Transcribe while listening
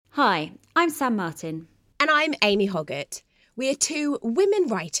Hi, I'm Sam Martin. And I'm Amy Hoggart. We are two women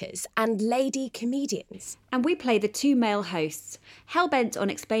writers and lady comedians. And we play the two male hosts, hell-bent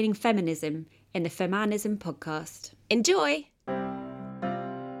on explaining feminism in the Femanism podcast. Enjoy!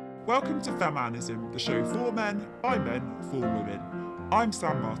 Welcome to Femanism, the show for men, by men, for women. I'm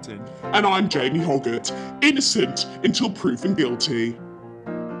Sam Martin. And I'm Jamie Hoggart, innocent until proven guilty.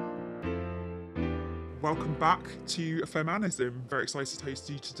 Welcome back to Femanism. Very excited to host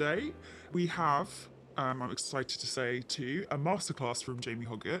you today. We have, I'm excited to say too, a masterclass from Jamie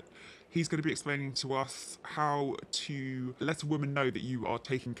Hoggart. He's going to be explaining to us how to let a woman know that you are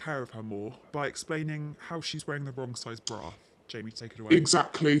taking care of her more by explaining how she's wearing the wrong size bra. Jamie, take it away.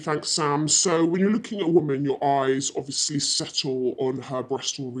 Exactly, thanks Sam. So when you're looking at a woman, your eyes obviously settle on her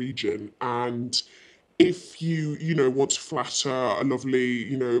breastal region, and if you want to flatter a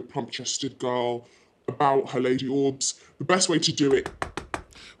lovely, plump-chested girl about her lady orbs, the best way to do it...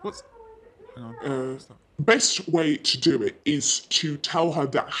 Hang on. The best way to do it is to tell her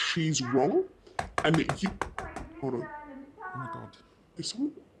that she's wrong, and that you... Hold on. Oh my god. Is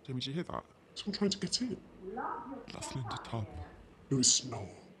someone... Jamie, did you hear that? Someone trying to get in? That's Linda Tubb. No, it's not.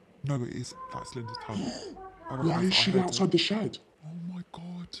 No, it is. That's Linda Tubb. Why is she outside the shed? Oh my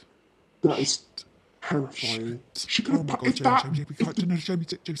god. That is terrifying. She could have... Jamie, we can't... No, Jamie,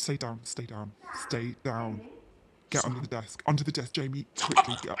 stay down. Stay down. Get under the desk. Under the desk, Jamie.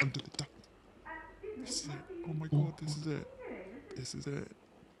 Quickly, get under the desk. This is it. Oh my god, this is it.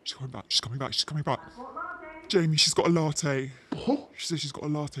 She's coming back. Jamie, she's got a latte. What? She says she's got a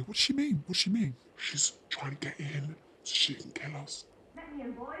latte. What does she mean? She's trying to get in so she can kill us.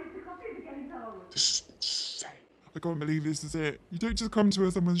 This is insane. I can't believe this is it. You don't just come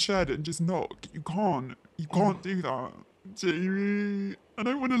to someone's shed and just knock. You can't do that. Jamie, I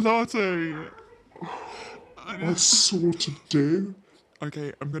don't want a latte. I sort of do.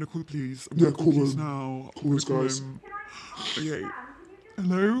 Okay, I'm gonna call the police. Call police them. now. Call those guys. Okay.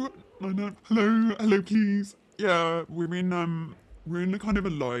 Hello? Hello, please. Yeah, we're in a kind of a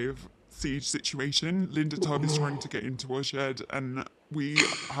live siege situation. Linda Tubb is trying to get into our shed, and we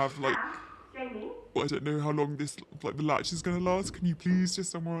have I don't know how long this the latch is gonna last. Can you please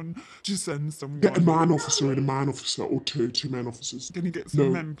just send someone? Get a man officer or two man officers. Can you get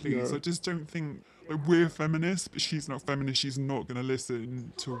some men, please? Yeah. I just don't think we're feminists, but she's not feminist. She's not gonna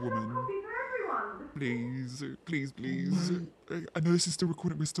listen to a woman. Please. I know this is still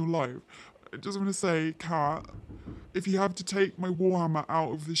recording. We're still live. I just want to say, Kat, if you have to take my warhammer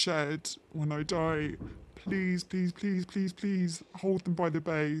out of the shed when I die, please hold them by the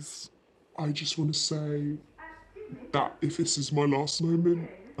base. I just want to say that if this is my last moment,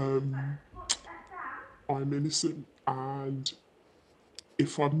 I'm innocent, and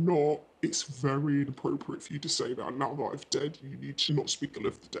if I'm not, it's very inappropriate for you to say that. Now that I'm dead, you need to not speak ill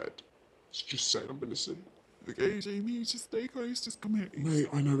of the dead. Just say I'm innocent. Okay, Jamie, just stay close, just come here. Mate,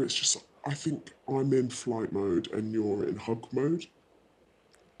 I know, it's just, I think I'm in flight mode and you're in hug mode.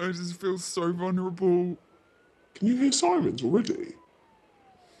 I just feel so vulnerable. Can you hear sirens already?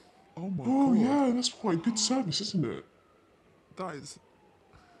 Oh my god. Oh yeah, that's quite good service, isn't it? That's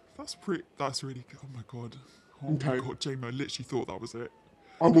really good. Oh my god. Okay. My god, Jamie, I literally thought that was it.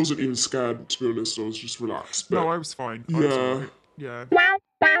 I wasn't even scared, to be honest, I was just relaxed. But no, I was fine. Yeah.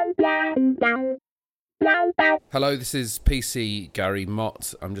 Hello, this is PC Gary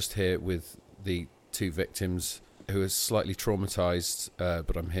Mott. I'm just here with the two victims who are slightly traumatised,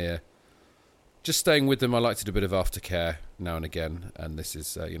 but I'm here just staying with them. I like to do a bit of aftercare now and again, and this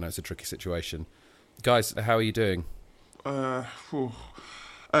is, it's a tricky situation. Guys, how are you doing? Yeah,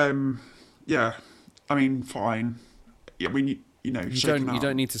 I mean, fine. Yeah, you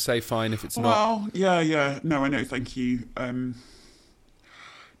don't need to say fine if it's not. Well, yeah. No, I know, thank you.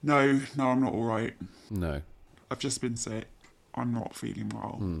 No, I'm not all right. No. I've just been sick. I'm not feeling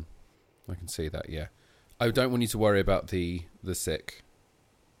well. I can see that, yeah. I don't want you to worry about the sick,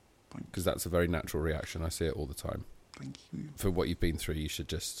 because that's a very natural reaction. I see it all the time. Thank you. For what you've been through, you should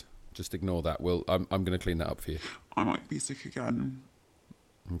just ignore that. I'm going to clean that up for you. I might be sick again.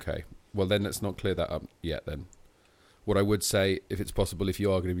 Okay. Well, then let's not clear that up yet then. What I would say, if it's possible, if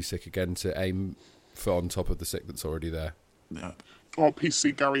you are going to be sick again, to aim for on top of the sick that's already there. Yeah. Oh,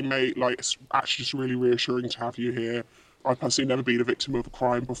 PC Gary, mate, it's actually just really reassuring to have you here. I've personally never been a victim of a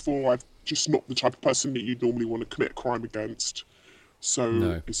crime before. I'm just not the type of person that you'd normally want to commit a crime against.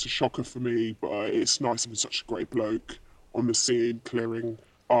 So It's a shocker for me, but it's nice having such a great bloke on the scene, clearing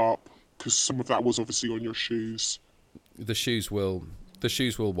up, because some of that was obviously on your shoes. The shoes will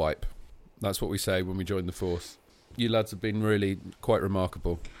wipe. That's what we say when we join the force. You lads have been really quite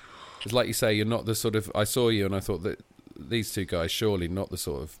remarkable. It's like you say, you're not the sort of... I saw you and I thought that these two guys, surely not the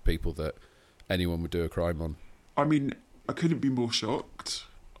sort of people that anyone would do a crime on. I mean, I couldn't be more shocked.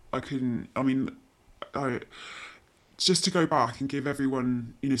 Just to go back and give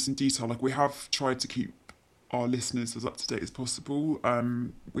everyone, some detail, like we have tried to keep our listeners as up to date as possible.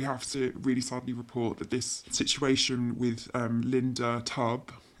 We have to really sadly report that this situation with Linda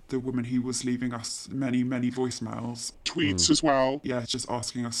Tubb, the woman who was leaving us many, many voicemails. Tweets as well. Yeah, just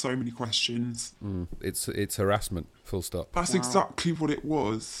asking us so many questions. It's harassment, full stop. That's exactly what it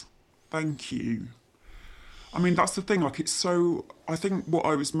was. Thank you. I mean, that's the thing, like, it's so... I think what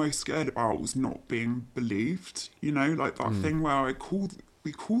I was most scared about was not being believed, like that thing where we called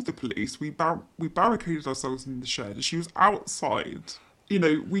the police, we barricaded ourselves in the shed, and she was outside.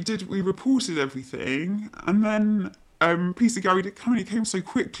 We reported everything, and then PC Gary came so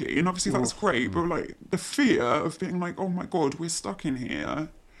quickly, and obviously that was great, but, like, the fear of being like, oh my God, we're stuck in here,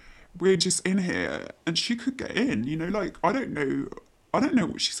 we're just in here, and she could get in, like, I don't know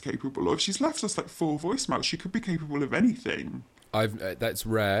what she's capable of. She's left us like 4 voicemails. She could be capable of anything. That's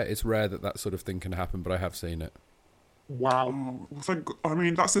rare. It's rare that sort of thing can happen, but I have seen it. Wow. Oh,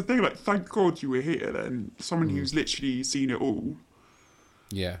 well, that's the thing. Like, thank God you were here. Then someone who's literally seen it all.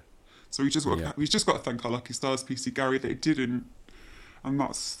 Yeah. So we've just got to thank our lucky stars, PC Gary, that it didn't. And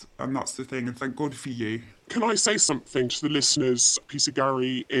that's the thing. And thank God for you. Can I say something to the listeners? PC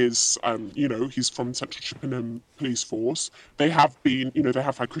Gary is, he's from Central Chippenham Police Force. They have been, they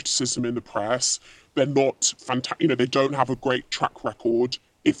have had criticism in the press. They're not fantastic, they don't have a great track record.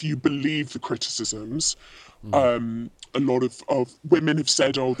 If you believe the criticisms, a lot of women have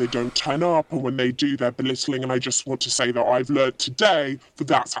said, oh, they don't turn up, and when they do, they're belittling. And I just want to say that I've learned today that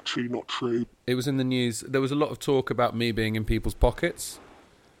that's actually not true. It was in the news. There was a lot of talk about me being in people's pockets.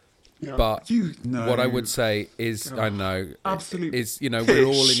 Yeah. But what I would say is, I know, absolutely, is we're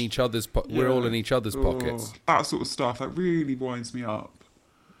all in each other's we're all in each other's pockets. That sort of stuff that really winds me up.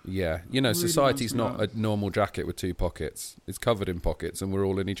 Yeah, society's not a normal jacket with 2 pockets. It's covered in pockets, and we're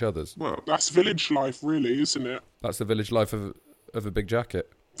all in each other's. Well, that's village life, really, isn't it? That's the village life of a big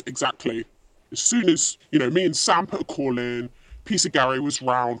jacket. Exactly. As soon as me and Sam put a call in, PC Gary was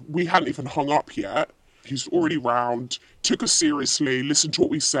round. We hadn't even hung up yet. He's already round, took us seriously, listened to what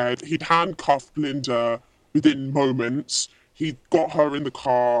we said. He'd handcuffed Linda within moments. He got her in the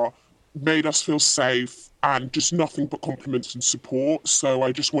car, made us feel safe, and just nothing but compliments and support. So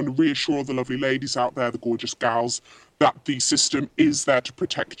I just want to reassure the lovely ladies out there, the gorgeous gals, that the system is there to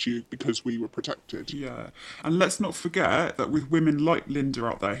protect you because we were protected. Yeah. And let's not forget that with women like Linda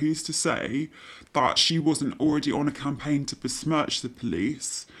out there, who's to say that she wasn't already on a campaign to besmirch the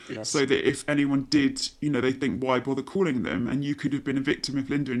police? Yes. So that if anyone did, they think, why bother calling them? And you could have been a victim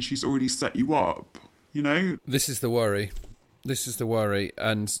of Linda and she's already set you up, This is the worry.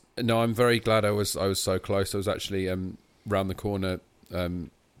 And no, I'm very glad I was so close. I was actually round the corner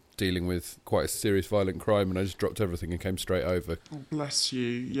dealing with quite a serious violent crime, and I just dropped everything and came straight over. Oh, bless you.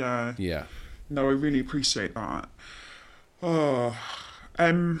 Yeah. Yeah. No, I really appreciate that. Oh,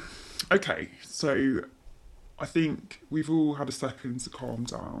 okay. So I think we've all had a second to calm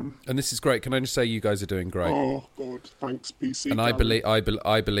down. And this is great. Can I just say you guys are doing great? Oh God, thanks, PC. And Gary.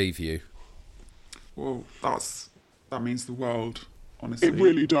 I believe you. Well, that means the world, honestly. It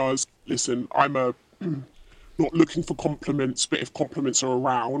really does. Listen, I'm not looking for compliments, but if compliments are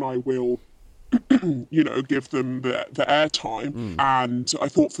around, I will, give them the airtime. And I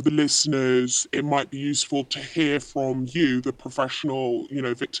thought for the listeners, it might be useful to hear from you, the professional,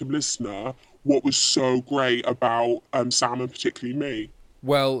 victim listener, what was so great about Sam and particularly me.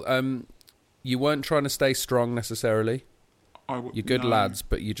 Well, you weren't trying to stay strong necessarily. You're good lads,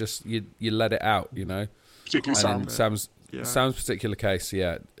 but you let it out, Particularly Sam. Sam's particular case,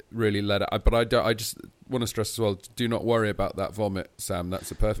 really let it out. But I just want to stress as well, do not worry about that vomit, Sam.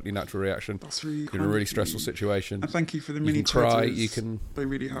 That's a perfectly natural reaction. That's really in a really stressful situation. And thank you for the you mini can cry, cheddars. They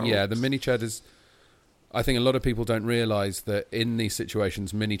really help. Yeah, the mini cheddars. I think a lot of people don't realise that in these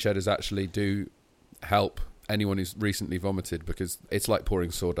situations, mini cheddars actually do help anyone who's recently vomited, because it's like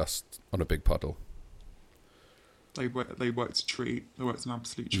pouring sawdust on a big puddle. They worked a treat. They worked an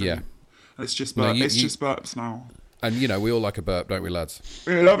absolute treat. Yeah. And it's just just burps now. And we all like a burp, don't we, lads?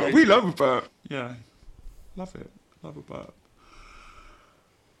 We love it. We love a burp. Yeah. Love it. Love a burp.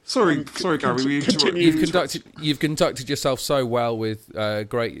 Sorry, Gary. You've conducted yourself so well with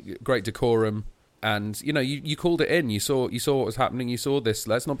great decorum, and you called it in. You saw what was happening. You saw this.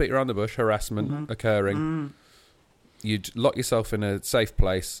 Let's not beat around the bush. Harassment occurring. You'd lock yourself in a safe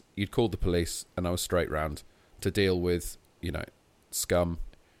place. You'd call the police, and I was straight round to deal with scum.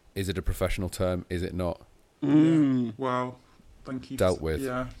 Is it a professional term? Is it not? Well, thank you. Dealt with.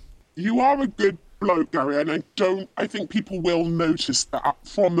 Yeah. You are a good bloke, Gary, and I think people will notice that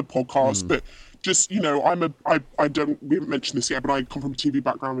from the podcast, but just, we haven't mentioned this yet, but I come from a TV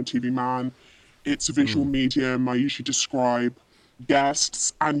background and TV man. It's a visual medium. I usually describe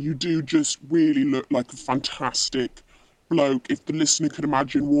guests, and you do just really look like a fantastic bloke. If the listener could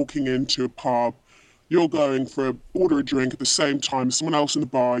imagine walking into a pub, you're going for order a drink at the same time as someone else in the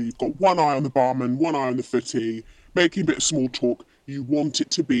bar, you've got one eye on the barman, one eye on the footy, making a bit of small talk. You want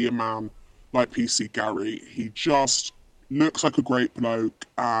it to be a man like PC Gary. He just looks like a great bloke,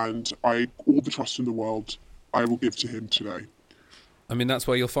 and all the trust in the world I will give to him today. I mean, that's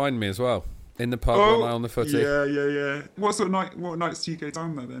where you'll find me as well. In the pub, one eye on the footy. Yeah. What nights do you go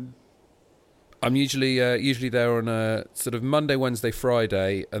down there then? I'm usually there on a sort of Monday, Wednesday,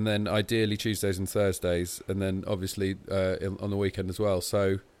 Friday, and then ideally Tuesdays and Thursdays, and then obviously on the weekend as well.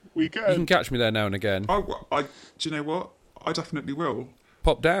 So you can catch me there now and again. Do you know what? I definitely will.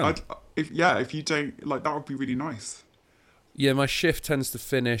 Pop down. If you don't, like, that would be really nice. Yeah, my shift tends to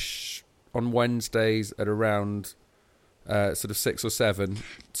finish on Wednesdays at around sort of 6 or 7,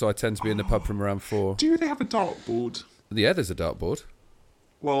 so I tend to be in the pub from around 4. Do they have a dartboard? Yeah, there's a dartboard.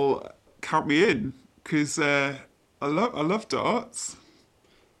 Well, count me in, because I love darts.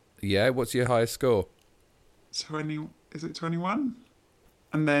 Yeah, what's your highest score? 20? Is it 21?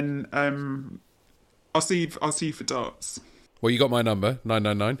 And then I'll see you for darts. Well, you got my number,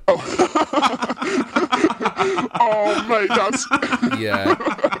 999. Oh, mate, that's... Yeah.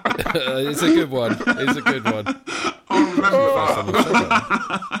 It's a good one.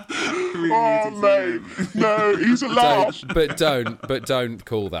 Oh, mate. No, he's a laugh. But don't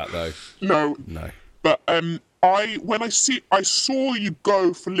call that, though. No. But when I saw you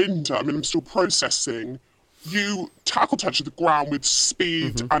go for Linda, I mean, I'm still processing, you tackle touch the ground with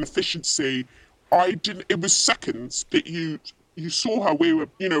speed and efficiency. It was seconds that you saw her. We were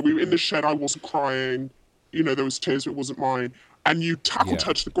in the shed. I wasn't crying. There was tears, but it wasn't mine. And you tackle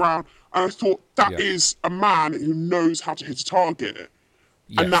touch the ground. And I thought, that is a man who knows how to hit a target.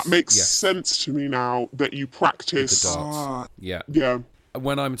 Yes, and that makes sense to me now that you practice. The darts. Yeah.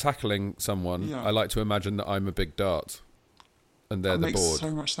 When I'm tackling someone, I like to imagine that I'm a big dart. And they're the board. That makes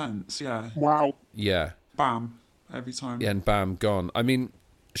so much sense, yeah. Wow. Yeah. Bam. Every time. Yeah, and bam, gone. I mean,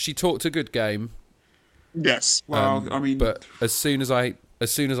 she talked a good game. Yes. Well, I mean... But as soon as I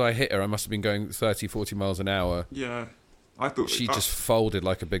hit her, I must have been going 30, 40 miles an hour. Yeah. I thought... She just folded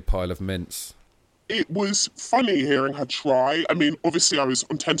like a big pile of mince. It was funny hearing her try. I mean, obviously I was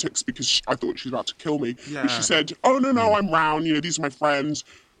on tenterhooks because I thought she was about to kill me. Yeah. But she said, oh, no, I'm round. These are my friends.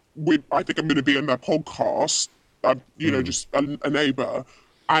 I think I'm going to be on their podcast. Just a neighbour.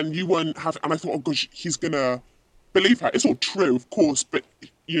 And you weren't having... And I thought, oh, gosh, he's going to believe her. It's all true, of course, but...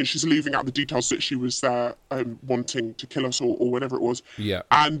 she's leaving out the details that she was there wanting to kill us or whatever it was. Yeah.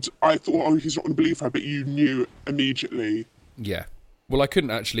 And I thought, oh, he's not going to believe her, but you knew immediately. Yeah. Well, I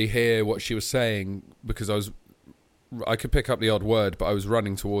couldn't actually hear what she was saying because I could pick up the odd word, but I was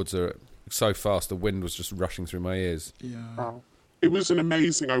running towards her so fast the wind was just rushing through my ears. Yeah. Wow. It was an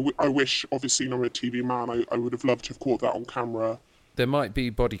amazing... I wish, obviously, I'm a TV man, I would have loved to have caught that on camera. There might be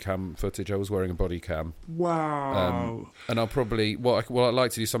body cam footage. I was wearing a body cam. Wow. And I'll probably... What I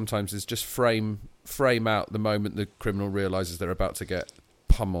like to do sometimes is just frame out the moment the criminal realises they're about to get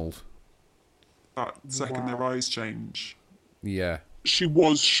pummeled. That second their eyes change. Yeah. She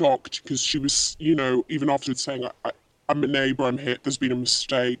was shocked because she was, even afterwards saying, I'm a neighbour, I'm hit, there's been a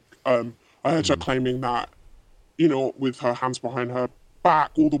mistake. I heard her claiming that, with her hands behind her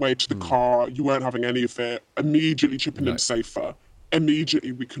back all the way to the car, you weren't having any of it, immediately chipping them safer.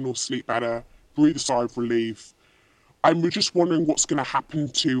 Immediately we can all sleep better, breathe a sigh of relief. And we're just wondering what's going to happen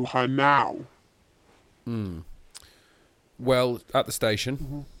to her now. Well, at the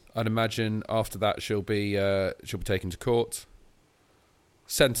station, I'd imagine after that she'll be taken to court.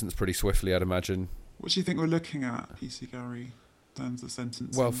 Sentenced pretty swiftly, I'd imagine. What do you think we're looking at, PC Gary, in terms of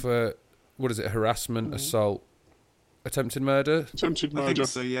sentencing? Well, for, what is it, harassment, assault, attempted murder? Attempted murder. I think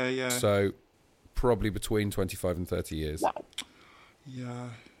so, yeah. So, probably between 25 and 30 years. Wow. Yeah.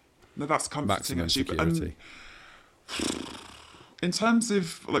 No, that's comforting, Maximum actually. security. In terms of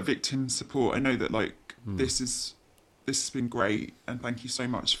victim support, I know that this has been great, and thank you so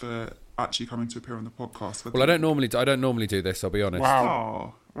much for actually coming to appear on the podcast. Well, I don't normally do this, I'll be honest.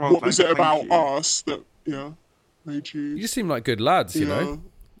 Wow. Oh, well, what was it about us that made you? You just seem like good lads, you know.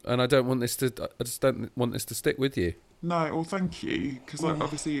 And I just don't want this to stick with you. No, well, thank you, because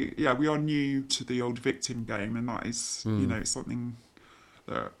obviously, we are new to the old victim game, and that is, something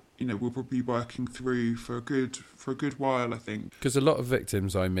that we'll probably be working through for a good while, I think. Because a lot of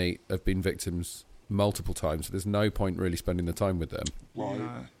victims I meet have been victims multiple times, so there's no point really spending the time with them.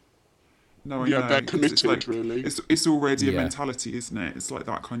 Right. No, I Yeah, know, they're 'cause committed, it's like, really. It's already a Yeah. mentality, isn't it? It's like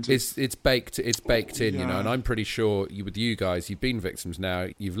that kind of. It's baked in, you know. Yeah. And I'm pretty sure with you guys, you've been victims now.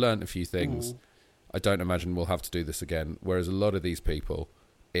 You've learnt a few things. I don't imagine we'll have to do this again. Whereas a lot of these people,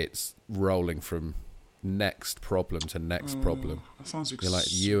 it's rolling from next problem to next problem. That sounds You're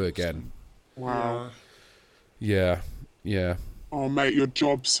like you again. Wow. Yeah. Oh, mate, your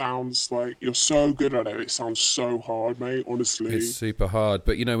job sounds like you're so good at it. It sounds so hard, mate, honestly. It's super hard.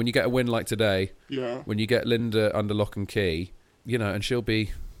 But, you know, when you get a win like today, Yeah. when you get Linda under lock and key, you know, and she'll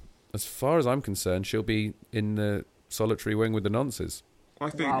be, as far as I'm concerned, she'll be in the solitary wing with the nonces. I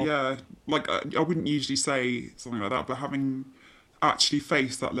think, Wow. yeah, like I wouldn't usually say something like that, but having actually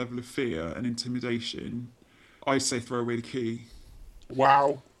faced that level of fear and intimidation, I'd say throw away the key.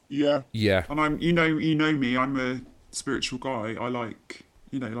 Wow. Yeah. Yeah. And I'm, you know me, I'm a spiritual guy. I like,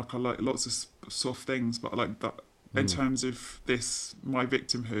 I like lots of soft things, but I like that. In terms of this, my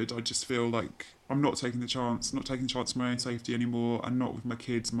victimhood, I just feel like I'm not taking the chance of my own safety anymore, and not with my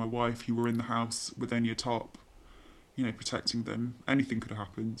kids and my wife who were in the house with only a top, protecting them. Anything could have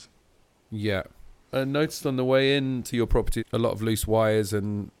happened. Yeah. I noticed on the way into your property a lot of loose wires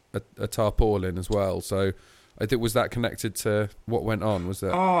and a tarpaulin as well. So I think, was that connected to what went on? Was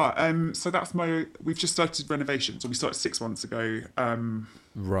that? So that's we've just started renovations, or we started 6 months ago.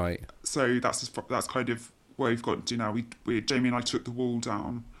 Right. So that's kind of where we've got to now. We Jamie and I took the wall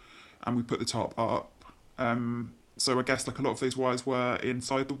down, and we put the top up. So I guess like a lot of those wires were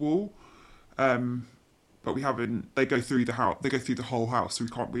inside the wall, but we haven't. They go through the house. They go through the whole house. So we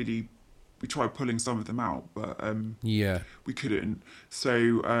can't really. We tried pulling some of them out, but Yeah. we couldn't.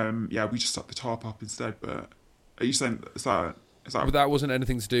 So we just stuck the tarp up instead. But are you saying is that? But that wasn't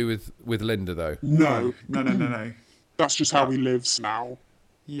anything to do with Linda, though. No. That's just how he lives now.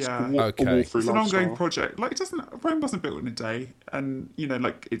 Yeah. Okay. It's an ongoing project. Like Rome wasn't built in a day, and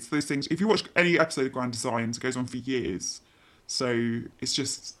it's those things. If you watch any episode of Grand Designs, it goes on for years. So it's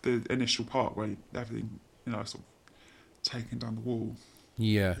just the initial part where everything, sort of taken down the wall.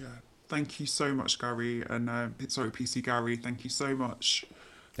 Yeah. Yeah. Thank you so much, Gary, and PC Gary. Thank you so much.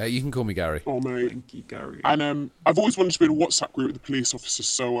 You can call me Gary. Oh, mate. Thank you, Gary. And I've always wanted to be in a WhatsApp group with the police officers,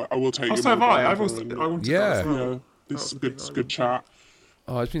 so I will take you. So have I. I wanted Yeah. that as well. Yeah, this is a good chat.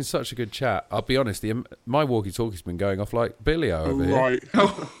 Oh, it's been such a good chat. I'll be honest, my walkie-talkie's been going off like Billy over here. Right.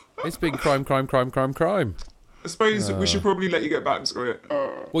 It's been crime. I suppose we should probably let you get back to it.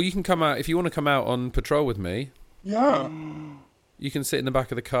 Well, you can come out, if you want to come out on patrol with me, Yeah. you can sit in the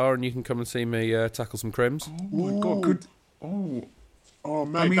back of the car and you can come and see me tackle some crims. Oh my god, good. Oh,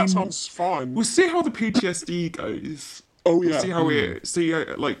 mate, that sounds fun. We'll see how the PTSD goes. Oh, yeah. See how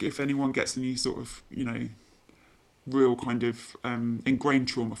like if anyone gets any sort of real kind of ingrained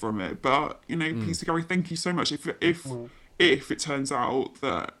trauma from it. But PC Gary, thank you so much. If it turns out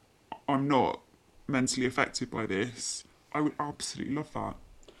that I'm not mentally affected by this, I would absolutely love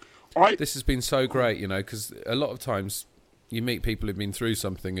that. This has been so great, because a lot of times you meet people who've been through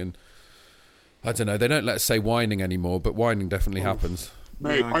something and I don't know, they don't let us say whining anymore, but whining definitely happens.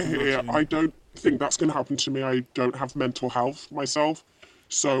 Mate, Yeah, I hear. I don't think that's going to happen to me. I don't have mental health myself,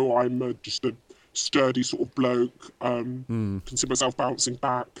 so I'm just a sturdy sort of bloke. Consider myself bouncing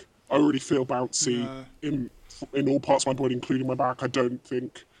back. I already feel bouncy in all parts of my body, including my back. I don't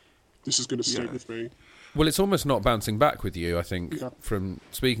think this is going to stay with me. Well, it's almost not bouncing back with you, I think, Yeah. from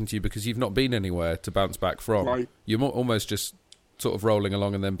speaking to you, because you've not been anywhere to bounce back from. Right. You're almost just sort of rolling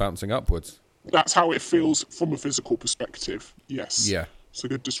along and then bouncing upwards. That's how it feels from a physical perspective. Yes. Yeah. It's a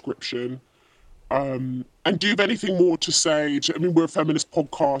good description. And do you have anything more to say? I mean, we're a feminist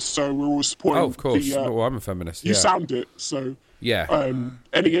podcast, so we're all supporting. Oh, of course. The, Well, I'm a feminist. you Yeah. sound it. So, Yeah.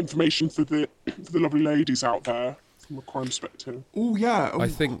 any information for the lovely ladies out there from a crime perspective? Oh yeah, I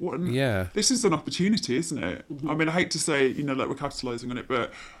think, yeah. This is an opportunity, isn't it? I mean, I hate to say, like we're capitalising on it,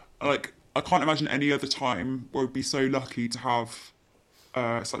 but like I can't imagine any other time where we'd be so lucky to have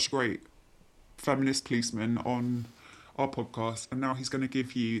such a great feminist policeman on our podcast, and now he's going to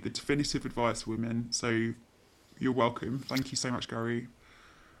give you the definitive advice for women. So you're welcome. Thank you so much, Gary.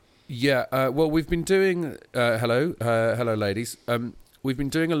 Yeah, well, we've been doing... hello, ladies. We've been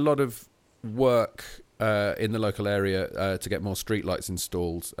doing a lot of work in the local area to get more streetlights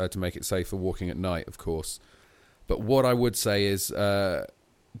installed to make it safe for walking at night, of course. But what I would say is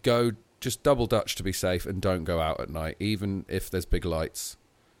go just double Dutch to be safe and don't go out at night, even if there's big lights.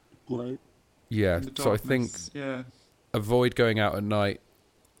 Great. Yeah, In the so I think darkness, avoid going out at night,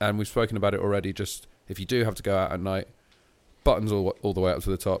 and we've spoken about it already, just if you do have to go out at night, buttons all the way up to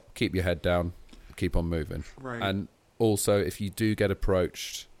the top, keep your head down, keep on moving. Right. And also, if you do get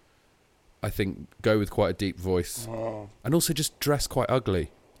approached, I think go with quite a deep voice. Oh. And also just dress quite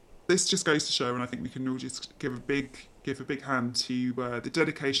ugly. this just goes to show, and I think we can all just give a big hand to the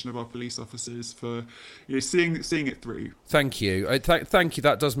dedication of our police officers for seeing it through. Thank you. Thank you.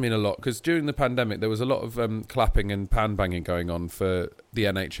 That does mean a lot, because during the pandemic there was a lot of clapping and pan banging going on for the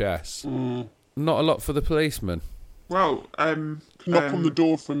NHS. Not a lot for the policemen. Well, knock on the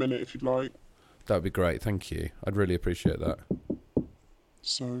door for a minute if you'd like. That would be great. Thank you. I'd really appreciate that.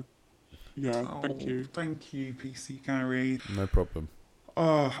 So, yeah, thank you. Thank you, PC Gary. No problem.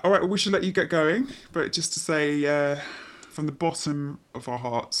 All right, well, we should let you get going. But just to say, from the bottom of our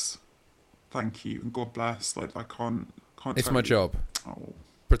hearts, thank you and God bless. Like, I can't. It's my job. Oh.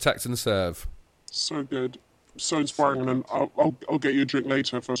 Protect and serve. So good, so inspiring. And I'll get you a drink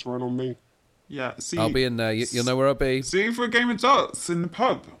later. First run on me. Yeah, I'll be in there. You'll know where I'll be. See you for a game of darts in the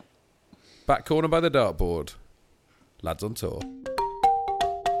pub. Back corner by the dartboard. Lads on tour.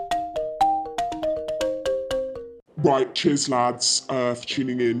 Right, cheers lads for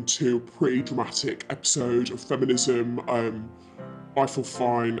tuning in to a pretty dramatic episode of Feminism. I feel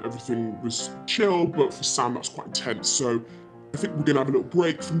fine, everything was chill, but for Sam that's quite intense. So I think we're going to have a little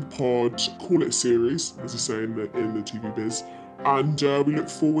break from the pod, call it a series, as I say in the TV biz. And we look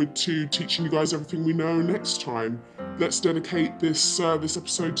forward to teaching you guys everything we know next time. Let's dedicate this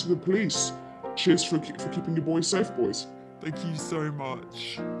episode to the police. Cheers for keeping your boys safe, boys. Thank you so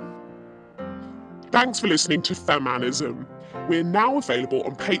much. Thanks for listening to Feminism. We're now available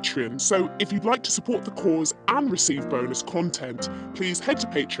on Patreon, so if you'd like to support the cause and receive bonus content, please head to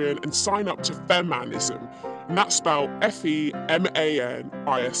Patreon and sign up to Feminism. And that's spelled Femanism.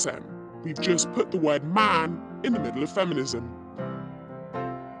 We've just put the word man in the middle of feminism.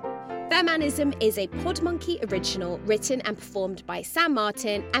 Feminism is a Podmonkey original written and performed by Sam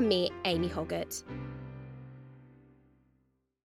Martin and me, Amy Hoggart.